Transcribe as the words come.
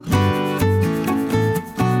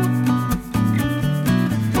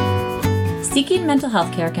Seeking mental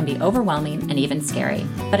health care can be overwhelming and even scary,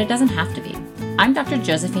 but it doesn't have to be. I'm Dr.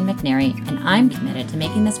 Josephine McNary, and I'm committed to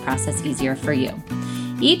making this process easier for you.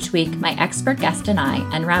 Each week, my expert guest and I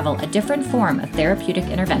unravel a different form of therapeutic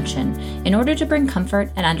intervention in order to bring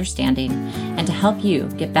comfort and understanding and to help you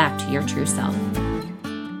get back to your true self.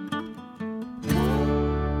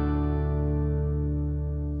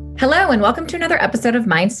 Hello, and welcome to another episode of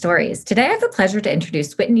Mind Stories. Today, I have the pleasure to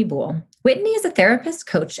introduce Whitney Buhl. Whitney is a therapist,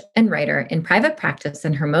 coach, and writer in private practice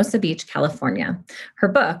in Hermosa Beach, California. Her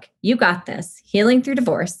book, You Got This: Healing Through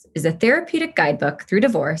Divorce, is a therapeutic guidebook through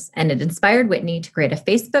divorce, and it inspired Whitney to create a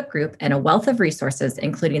Facebook group and a wealth of resources,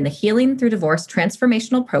 including the Healing Through Divorce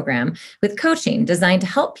Transformational Program with coaching designed to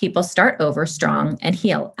help people start over strong and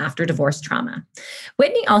heal after divorce trauma.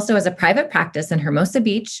 Whitney also has a private practice in Hermosa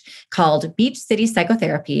Beach called Beach City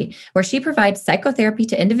Psychotherapy, where she provides psychotherapy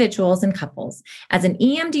to individuals and couples. As an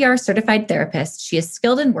EMDR certified therapist, she is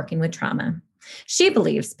skilled in working with trauma. She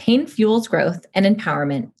believes pain fuels growth and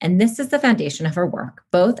empowerment, and this is the foundation of her work,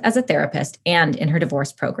 both as a therapist and in her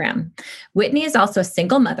divorce program. Whitney is also a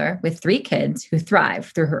single mother with 3 kids who thrive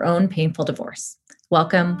through her own painful divorce.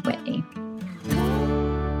 Welcome, Whitney.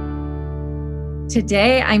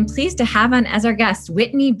 Today, I'm pleased to have on as our guest,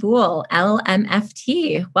 Whitney Buhl,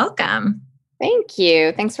 LMFT. Welcome. Thank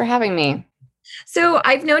you. Thanks for having me. So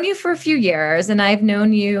I've known you for a few years, and I've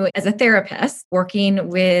known you as a therapist working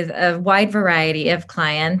with a wide variety of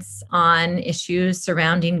clients on issues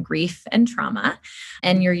surrounding grief and trauma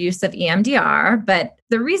and your use of EMDR. But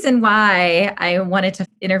the reason why I wanted to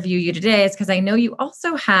interview you today is because I know you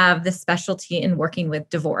also have this specialty in working with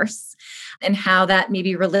divorce and how that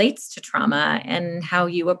maybe relates to trauma and how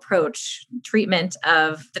you approach treatment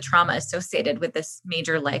of the trauma associated with this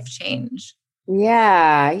major life change.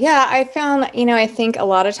 Yeah. I found, I think a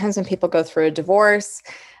lot of times when people go through a divorce,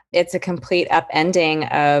 it's a complete upending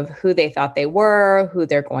of who they thought they were, who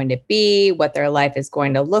they're going to be, what their life is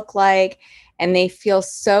going to look like. And they feel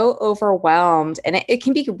so overwhelmed, and it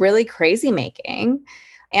can be really crazy making.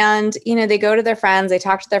 And, they go to their friends, they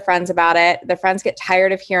talk to their friends about it. Their friends get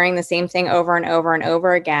tired of hearing the same thing over and over and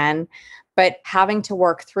over again. But having to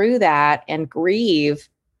work through that and grieve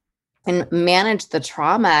and manage the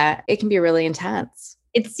trauma, it can be really intense.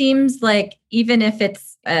 It seems like even if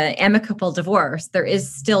it's an amicable divorce, there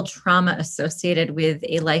is still trauma associated with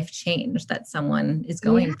a life change that someone is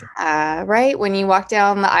going through. Right. When you walk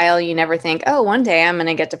down the aisle, you never think, oh, one day I'm going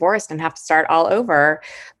to get divorced and have to start all over.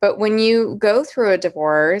 But when you go through a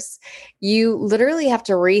divorce, you literally have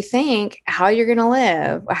to rethink how you're going to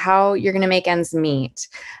live, how you're going to make ends meet,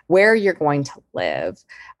 where you're going to live,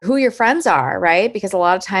 who your friends are, right? Because a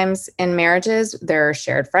lot of times in marriages, there are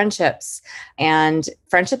shared friendships, and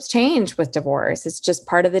friendships change with divorce. It's just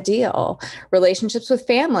part of the deal. Relationships with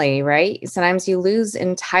family, right? Sometimes you lose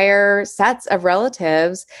entire sets of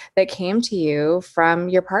relatives that came to you from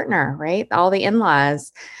your partner, right? All the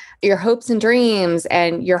in-laws, your hopes and dreams,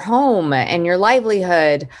 and your home and your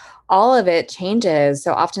livelihood, all of it changes.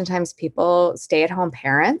 So oftentimes people stay-at-home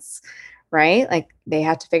parents, right? Like they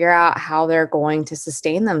have to figure out how they're going to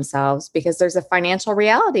sustain themselves because there's a financial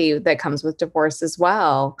reality that comes with divorce as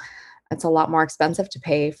well. It's a lot more expensive to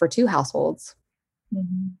pay for 2 households.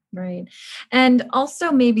 Mm-hmm. Right. And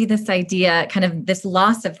also maybe this idea, kind of this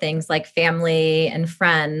loss of things like family and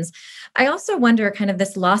friends. I also wonder kind of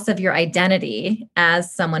this loss of your identity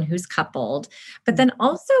as someone who's coupled, but then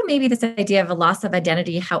also maybe this idea of a loss of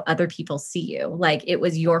identity, how other people see you, like it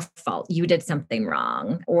was your fault, you did something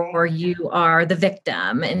wrong, or you are the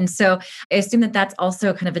victim. And so I assume that that's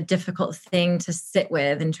also kind of a difficult thing to sit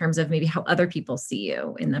with in terms of maybe how other people see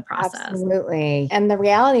you in the process. Absolutely. And the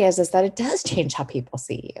reality is that it does change how people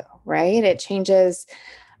see you. Right? It changes.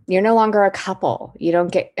 You're no longer a couple. You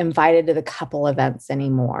don't get invited to the couple events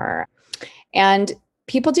anymore. And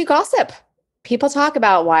people do gossip. People talk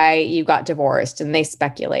about why you got divorced, and they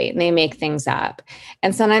speculate and they make things up.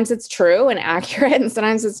 And sometimes it's true and accurate, and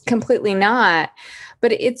sometimes it's completely not.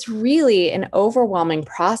 But it's really an overwhelming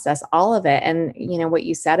process, all of it. And what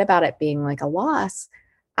you said about it being like a loss,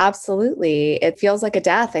 absolutely. It feels like a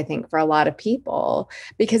death, I think, for a lot of people,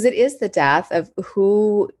 because it is the death of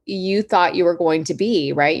who you thought you were going to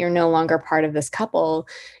be, right? You're no longer part of this couple.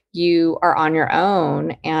 You are on your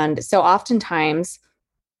own. And so oftentimes,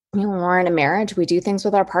 when we're in a marriage, we do things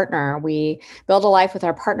with our partner. We build a life with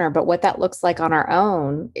our partner, but what that looks like on our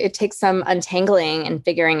own, it takes some untangling and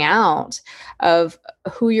figuring out of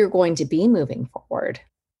who you're going to be moving forward.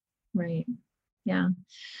 Right. Yeah.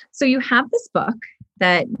 So you have this book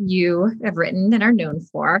that you have written and are known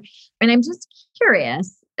for. And I'm just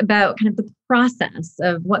curious, about kind of the process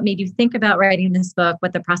of what made you think about writing this book,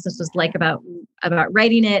 what the process was like about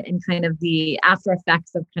writing it, and kind of the after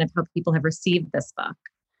effects of kind of how people have received this book.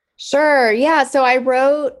 Sure. Yeah. So I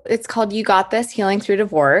wrote, it's called You Got This: Healing Through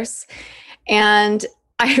Divorce. And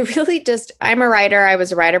I'm a writer. I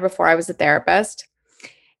was a writer before I was a therapist.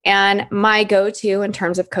 And my go-to in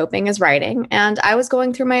terms of coping is writing. And I was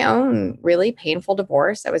going through my own really painful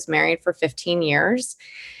divorce. I was married for 15 years.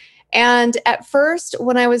 And at first,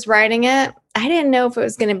 when I was writing it, I didn't know if it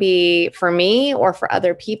was going to be for me or for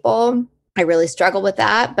other people. I really struggled with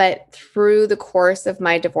that. But through the course of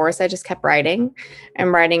my divorce, I just kept writing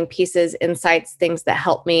and writing pieces, insights, things that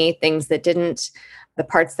helped me, things that didn't, the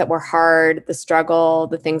parts that were hard, the struggle,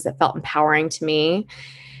 the things that felt empowering to me.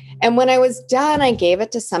 And when I was done, I gave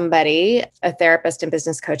it to somebody, a therapist and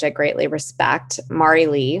business coach I greatly respect, Mari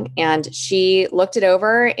Lee, and she looked it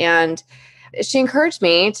over and she encouraged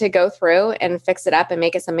me to go through and fix it up and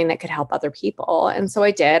make it something that could help other people. And so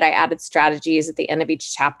I did. I added strategies at the end of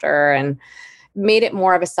each chapter and made it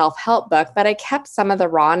more of a self-help book, but I kept some of the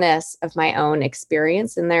rawness of my own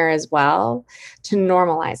experience in there as well to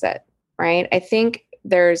normalize it, right? I think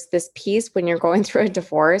there's this piece when you're going through a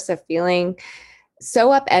divorce of feeling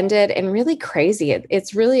so upended and really crazy.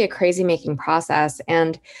 It's really a crazy making process.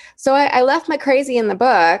 And so I left my crazy in the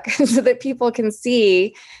book so that people can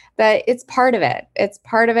see that it's part of it. It's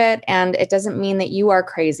part of it. And it doesn't mean that you are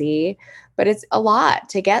crazy, but it's a lot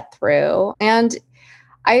to get through. And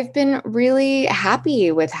I've been really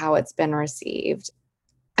happy with how it's been received.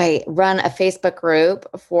 I run a Facebook group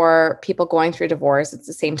for people going through divorce. It's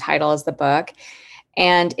the same title as the book.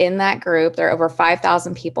 And in that group, there are over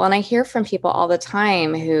 5,000 people. And I hear from people all the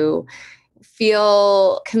time who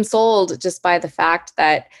feel consoled just by the fact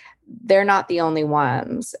that they're not the only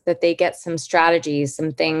ones, that they get some strategies,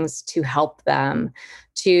 some things to help them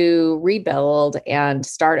to rebuild and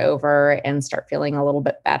start over and start feeling a little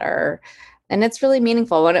bit better. And it's really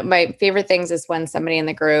meaningful. One of my favorite things is when somebody in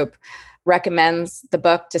the group recommends the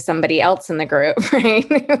book to somebody else in the group, right?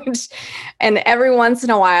 And every once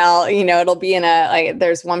in a while, it'll be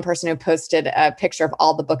there's one person who posted a picture of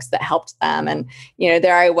all the books that helped them. And,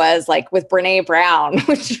 there I was like with Brene Brown,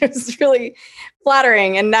 which was really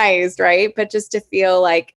flattering and nice, right? But just to feel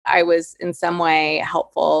like I was in some way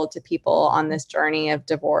helpful to people on this journey of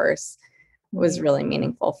divorce was really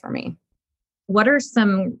meaningful for me. What are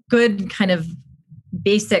some good kind of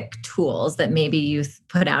basic tools that maybe you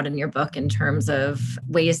put out in your book in terms of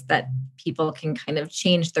ways that people can kind of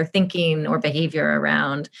change their thinking or behavior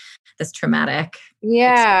around this traumatic?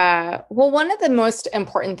 Yeah. Well, one of the most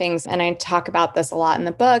important things, and I talk about this a lot in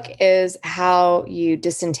the book, is how you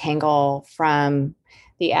disentangle from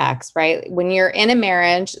the ex, right? When you're in a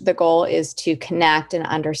marriage, the goal is to connect and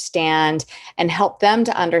understand and help them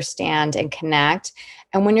to understand and connect.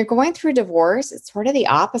 And when you're going through divorce, it's sort of the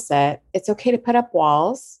opposite. It's okay to put up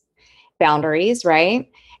walls, boundaries,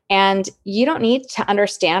 right? And you don't need to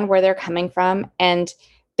understand where they're coming from, and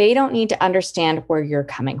they don't need to understand where you're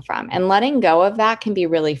coming from. And letting go of that can be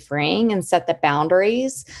really freeing and set the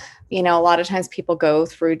boundaries. A lot of times people go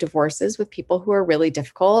through divorces with people who are really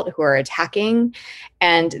difficult, who are attacking,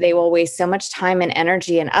 and they will waste so much time and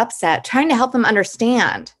energy and upset trying to help them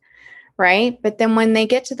understand. Right? But then when they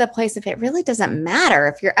get to the place of it really doesn't matter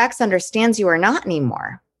if your ex understands you or not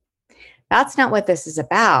anymore, that's not what this is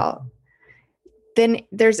about. Then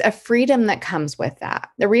there's a freedom that comes with that.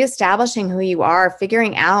 The reestablishing who you are,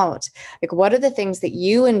 figuring out like, what are the things that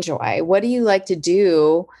you enjoy? What do you like to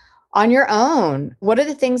do on your own? What are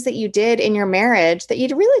the things that you did in your marriage that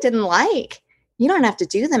you really didn't like? You don't have to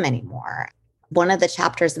do them anymore. One of the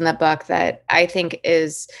chapters in the book that I think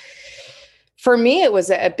is, for me, it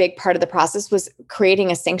was a big part of the process, was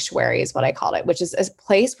creating a sanctuary is what I called it, which is a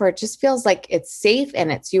place where it just feels like it's safe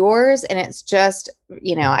and it's yours. And it's just,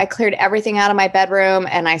 I cleared everything out of my bedroom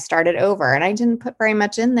and I started over, and I didn't put very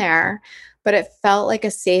much in there, but it felt like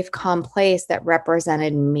a safe, calm place that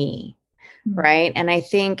represented me. Mm-hmm. Right. And I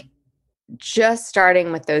think just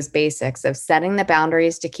starting with those basics of setting the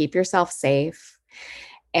boundaries to keep yourself safe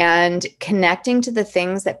and connecting to the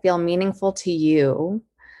things that feel meaningful to you,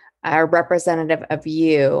 are representative of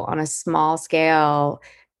you on a small scale,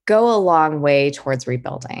 go a long way towards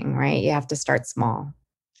rebuilding, right? You have to start small.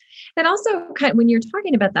 And also, when you're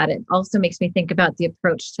talking about that, it also makes me think about the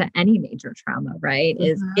approach to any major trauma, right? Mm-hmm.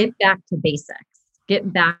 Is get back to basics,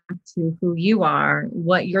 get back to who you are,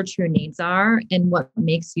 what your true needs are, and what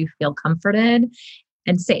makes you feel comforted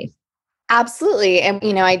and safe. Absolutely.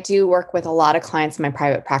 And, I do work with a lot of clients in my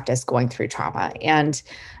private practice going through trauma. And,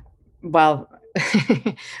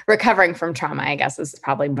 recovering from trauma, I guess, is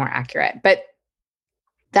probably more accurate. But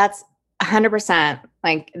that's 100%.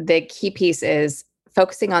 Like the key piece is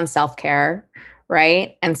focusing on self-care,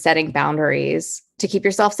 right? And setting boundaries to keep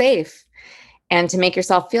yourself safe and to make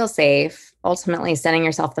yourself feel safe, ultimately sending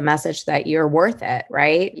yourself the message that you're worth it,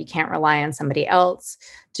 right? You can't rely on somebody else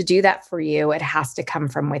to do that for you. It has to come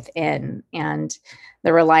from within. And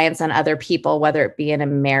the reliance on other people, whether it be in a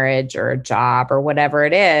marriage or a job or whatever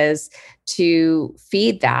it is, to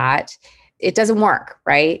feed that, it doesn't work,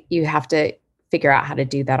 right? You have to figure out how to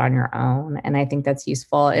do that on your own. And I think that's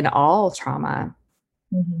useful in all trauma.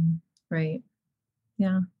 Mm-hmm. Right.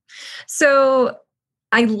 Yeah. So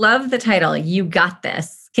I love the title, You Got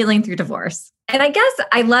This, Healing Through Divorce. And I guess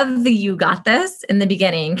I love the you got this in the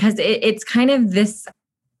beginning because it's kind of this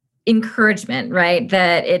encouragement, right?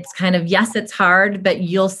 That it's kind of, yes, it's hard, but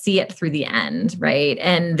you'll see it through the end, right?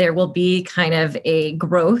 And there will be kind of a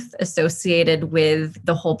growth associated with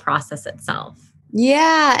the whole process itself.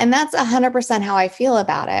 Yeah. And that's 100% how I feel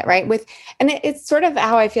about it, right? It's sort of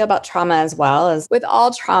how I feel about trauma as well. As with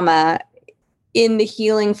all trauma, in the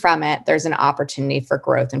healing from it, there's an opportunity for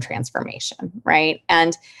growth and transformation, right?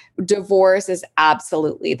 And divorce is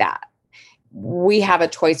absolutely that. We have a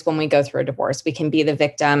choice when we go through a divorce. We can be the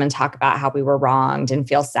victim and talk about how we were wronged and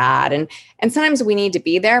feel sad. And sometimes we need to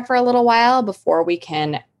be there for a little while before we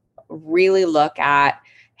can really look at,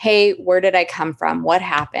 hey, where did I come from? What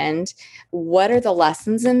happened? What are the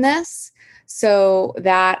lessons in this? So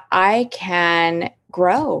that I can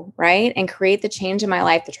grow, right? And create the change in my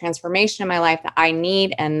life, the transformation in my life that I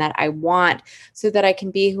need and that I want so that I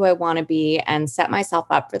can be who I want to be and set myself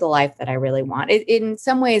up for the life that I really want. In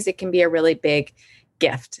some ways, it can be a really big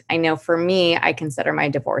gift. I know for me, I consider my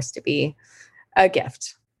divorce to be a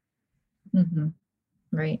gift. Mm-hmm.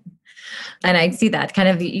 Right. And I see that kind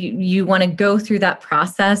of you want to go through that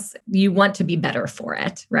process. You want to be better for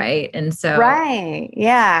it. Right. And so. Right.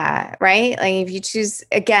 Yeah. Right. Like if you choose,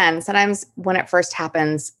 again, sometimes when it first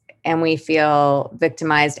happens and we feel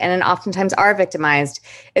victimized and then oftentimes are victimized,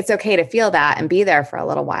 it's okay to feel that and be there for a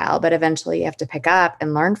little while, but eventually you have to pick up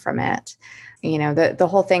and learn from it. You know, the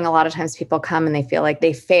whole thing, a lot of times people come and they feel like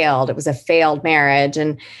they failed. It was a failed marriage.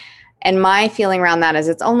 And my feeling around that is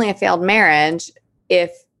it's only a failed marriage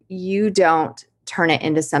if you don't turn it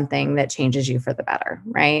into something that changes you for the better,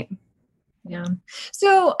 right? Yeah.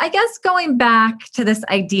 So I guess going back to this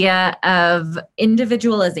idea of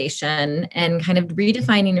individualization and kind of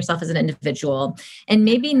redefining yourself as an individual and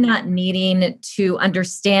maybe not needing to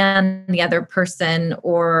understand the other person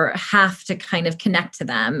or have to kind of connect to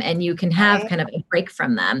them and you can have kind of a break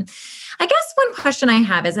from them. I guess one question I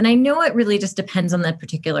have is, and I know it really just depends on the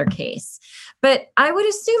particular case, but I would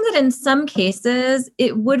assume that in some cases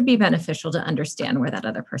it would be beneficial to understand where that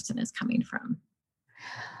other person is coming from.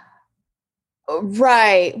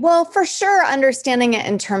 Right. Well, for sure, understanding it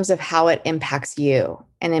in terms of how it impacts you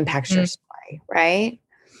and impacts your story, right?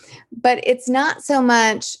 But it's not so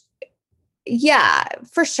much, yeah,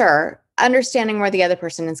 for sure. Understanding where the other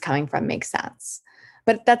person is coming from makes sense.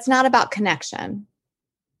 But that's not about connection.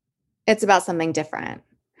 It's about something different,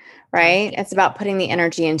 right? It's about putting the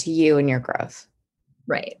energy into you and your growth.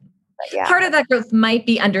 Right. Yeah. Part of that growth might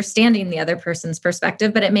be understanding the other person's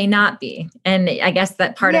perspective, but it may not be. And I guess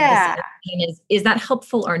that part of this is that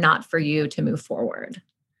helpful or not for you to move forward?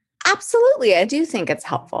 Absolutely. I do think it's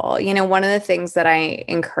helpful. You know, one of the things that I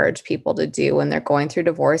encourage people to do when they're going through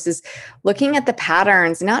divorce is looking at the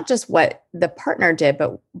patterns, not just what the partner did,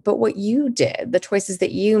 but what you did, the choices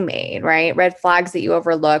that you made, right? Red flags that you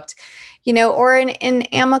overlooked, you know, or in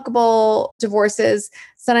amicable divorces,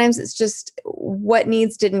 sometimes it's just what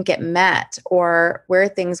needs didn't get met or where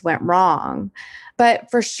things went wrong.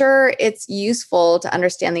 But for sure, it's useful to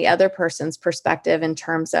understand the other person's perspective in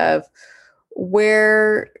terms of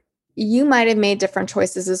where you might have made different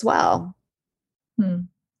choices as well.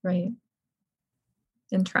 Right.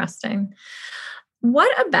 Interesting.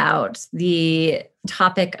 What about the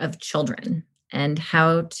topic of children and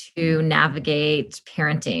how to navigate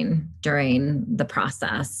parenting during the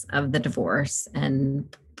process of the divorce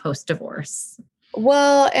and post-divorce?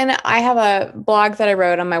 Well, and I have a blog that I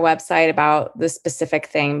wrote on my website about this specific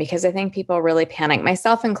thing because I think people really panic,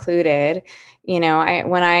 myself included. You know,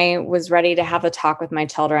 when I was ready to have a talk with my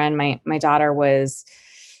children, my daughter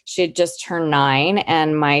she had just turned 9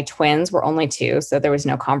 and my twins were only 2. So there was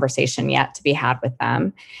no conversation yet to be had with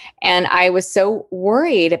them. And I was so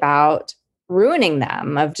worried about ruining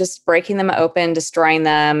them, of just breaking them open, destroying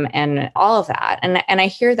them and all of that. And I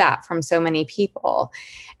hear that from so many people.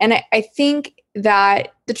 And I think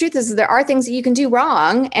that the truth is there are things that you can do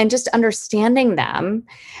wrong, and just understanding them.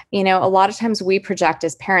 A lot of times we project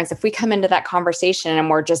as parents, if we come into that conversation and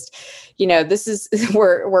we're just, this is,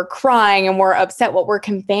 we're crying and we're upset, what we're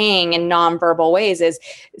conveying in nonverbal ways is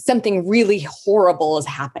something really horrible is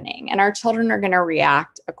happening, and our children are going to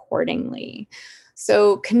react accordingly.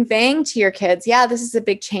 So conveying to your kids, yeah, this is a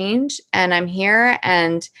big change, and I'm here,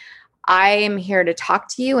 and I am here to talk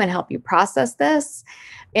to you and help you process this.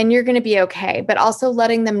 And you're going to be okay. But also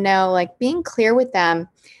letting them know, like being clear with them,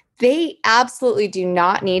 they absolutely do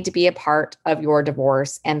not need to be a part of your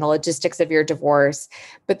divorce and the logistics of your divorce,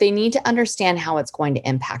 but they need to understand how it's going to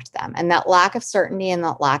impact them. And that lack of certainty and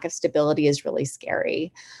that lack of stability is really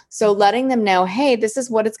scary. So letting them know, hey, this is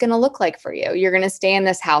what it's going to look like for you. You're going to stay in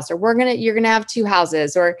this house, or you're going to have 2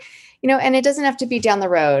 houses, or and it doesn't have to be down the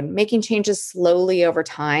road. Making changes slowly over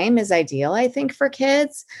time is ideal, I think, for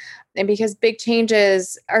kids. And because big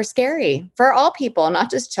changes are scary for all people, not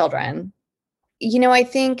just children. I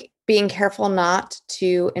think being careful not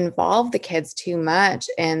to involve the kids too much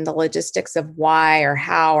in the logistics of why or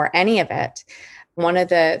how or any of it. One of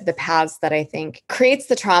the paths that I think creates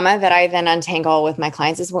the trauma that I then untangle with my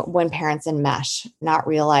clients is when parents enmesh, not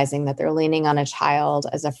realizing that they're leaning on a child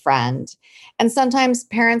as a friend. And sometimes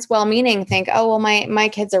parents, well-meaning, think, oh, well, my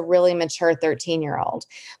kid's a really mature 13-year-old.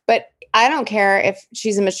 But I don't care if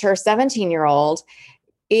she's a mature 17-year-old.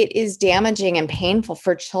 It is damaging and painful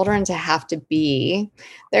for children to have to be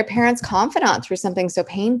their parents' confidant through something so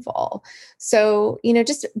painful. So,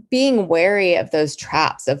 just being wary of those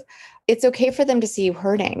traps of, it's okay for them to see you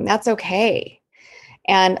hurting. That's okay.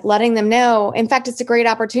 And letting them know, in fact, it's a great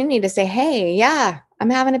opportunity to say, hey, yeah, I'm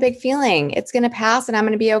having a big feeling. It's going to pass and I'm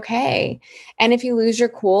going to be okay. And if you lose your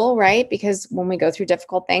cool, right? Because when we go through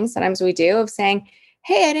difficult things, sometimes we do, of saying,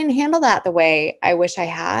 hey, I didn't handle that the way I wish I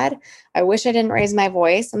had. I wish I didn't raise my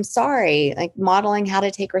voice. I'm sorry. Like modeling how to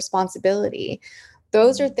take responsibility.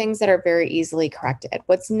 Those are things that are very easily corrected.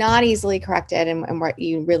 What's not easily corrected and what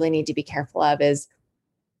you really need to be careful of is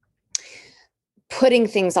putting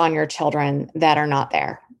things on your children that are not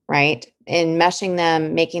there, right? Enmeshing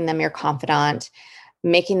them, making them your confidant,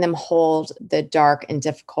 making them hold the dark and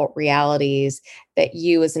difficult realities that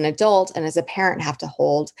you as an adult and as a parent have to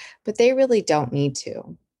hold, but they really don't need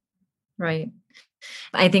to. Right.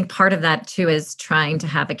 I think part of that too is trying to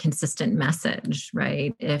have a consistent message,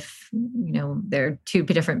 right? If, they're 2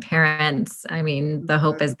 different parents, I mean, the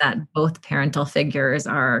hope is that both parental figures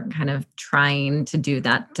are kind of trying to do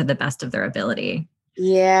that to the best of their ability.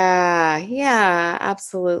 Yeah,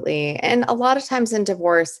 absolutely. And a lot of times in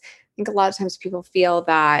divorce, I think a lot of times people feel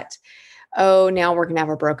that, oh, now we're going to have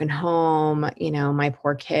a broken home, my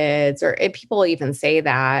poor kids, or people even say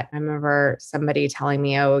that. I remember somebody telling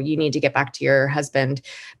me, oh, you need to get back to your husband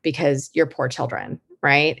because you're poor children,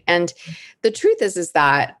 right? And the truth is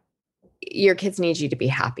that your kids need you to be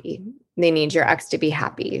happy. They need your ex to be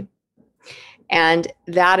happy. And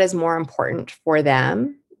that is more important for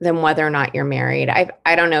them than whether or not you're married.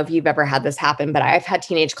 I don't know if you've ever had this happen, but I've had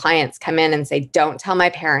teenage clients come in and say, don't tell my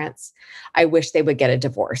parents, I wish they would get a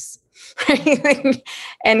divorce.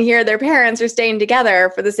 And here their parents are staying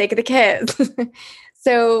together for the sake of the kids.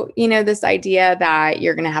 So, this idea that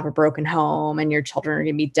you're going to have a broken home and your children are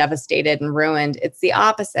going to be devastated and ruined, it's the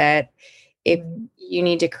opposite. If you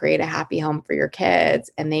need to create a happy home for your kids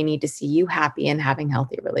and they need to see you happy and having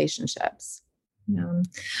healthy relationships. Yeah.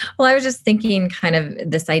 Well, I was just thinking kind of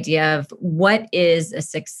this idea of what is a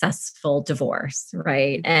successful divorce,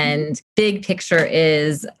 right? And big picture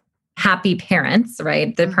is happy parents,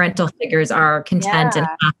 right? The parental figures are content and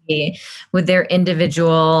happy with their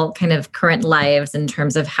individual kind of current lives in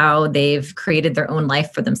terms of how they've created their own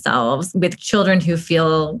life for themselves, with children who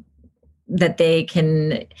feel that they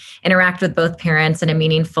can interact with both parents in a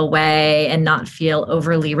meaningful way and not feel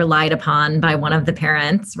overly relied upon by one of the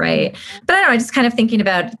parents, right? But I don't know, I'm just kind of thinking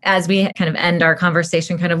about, as we kind of end our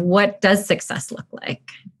conversation, kind of what does success look like?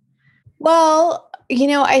 Well,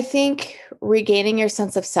 I think regaining your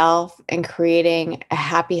sense of self and creating a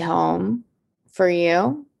happy home for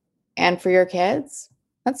you and for your kids,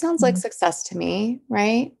 that sounds like success to me,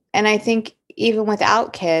 right? And I think even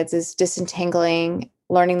without kids is disentangling,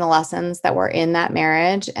 learning the lessons that were in that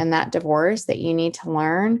marriage and that divorce that you need to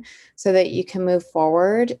learn so that you can move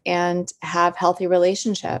forward and have healthy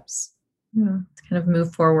relationships. Yeah, to kind of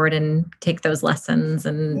move forward and take those lessons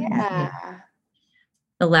and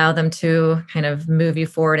allow them to kind of move you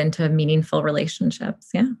forward into meaningful relationships.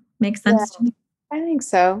 Yeah, makes sense to me. I think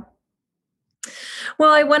so.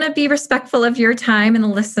 Well, I want to be respectful of your time and the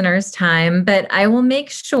listeners' time, but I will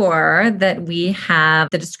make sure that we have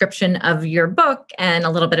the description of your book and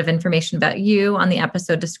a little bit of information about you on the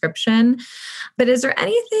episode description. But is there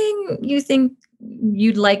anything you think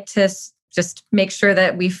you'd like to just make sure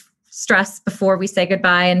that we stress before we say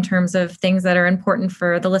goodbye in terms of things that are important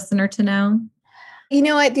for the listener to know? You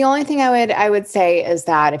know what? The only thing I would say is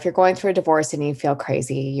that if you're going through a divorce and you feel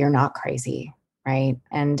crazy, you're not crazy. Right.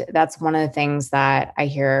 And that's one of the things that I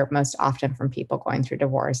hear most often from people going through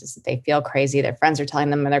divorce is that they feel crazy. Their friends are telling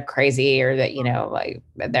them they're crazy, or that, like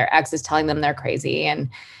their ex is telling them they're crazy. And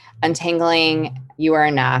untangling, you are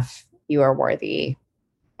enough, you are worthy,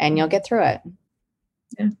 and you'll get through it.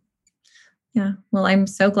 Yeah. Yeah. Well, I'm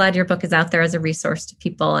so glad your book is out there as a resource to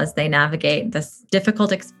people as they navigate this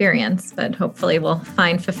difficult experience, but hopefully we'll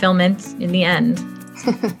find fulfillment in the end.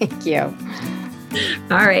 Thank you.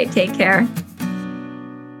 All right. Take care.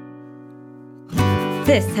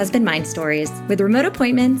 This has been Mind Stories. With remote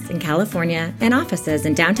appointments in California and offices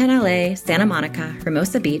in downtown LA, Santa Monica,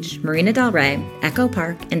 Hermosa Beach, Marina del Rey, Echo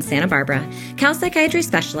Park, and Santa Barbara, Cal Psychiatry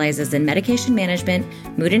specializes in medication management,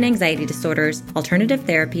 mood and anxiety disorders, alternative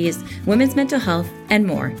therapies, women's mental health, and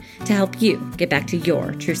more to help you get back to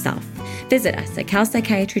your true self. Visit us at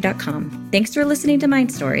calpsychiatry.com. Thanks for listening to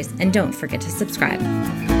Mind Stories, and don't forget to subscribe.